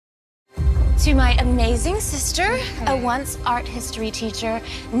To my amazing sister, a once art history teacher,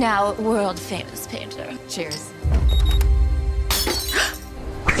 now world-famous painter. Cheers.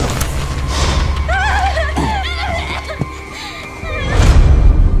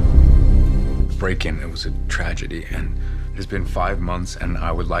 Break-in, it was a tragedy, and it has been 5 months, and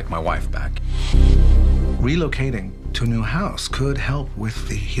I would like my wife back. Relocating to a new house could help with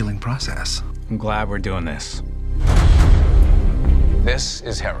the healing process. I'm glad we're doing this. This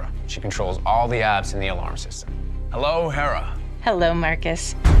is Hera. She controls all the apps in the alarm system. Hello, Hera. Hello,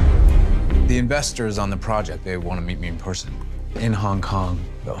 Marcus. The investors on the project, they want to meet me in person. In Hong Kong,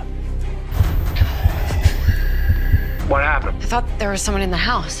 though. What happened? I thought there was someone in the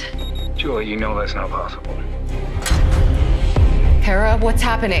house. Julie, you know that's not possible. Hera, what's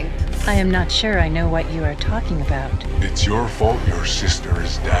happening? I am not sure I know what you are talking about. It's your fault your sister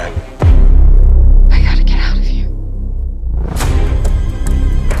is dead. I gotta get out of here.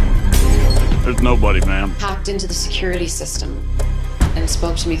 There's nobody, ma'am. Hacked into the security system and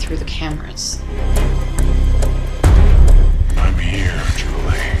spoke to me through the cameras.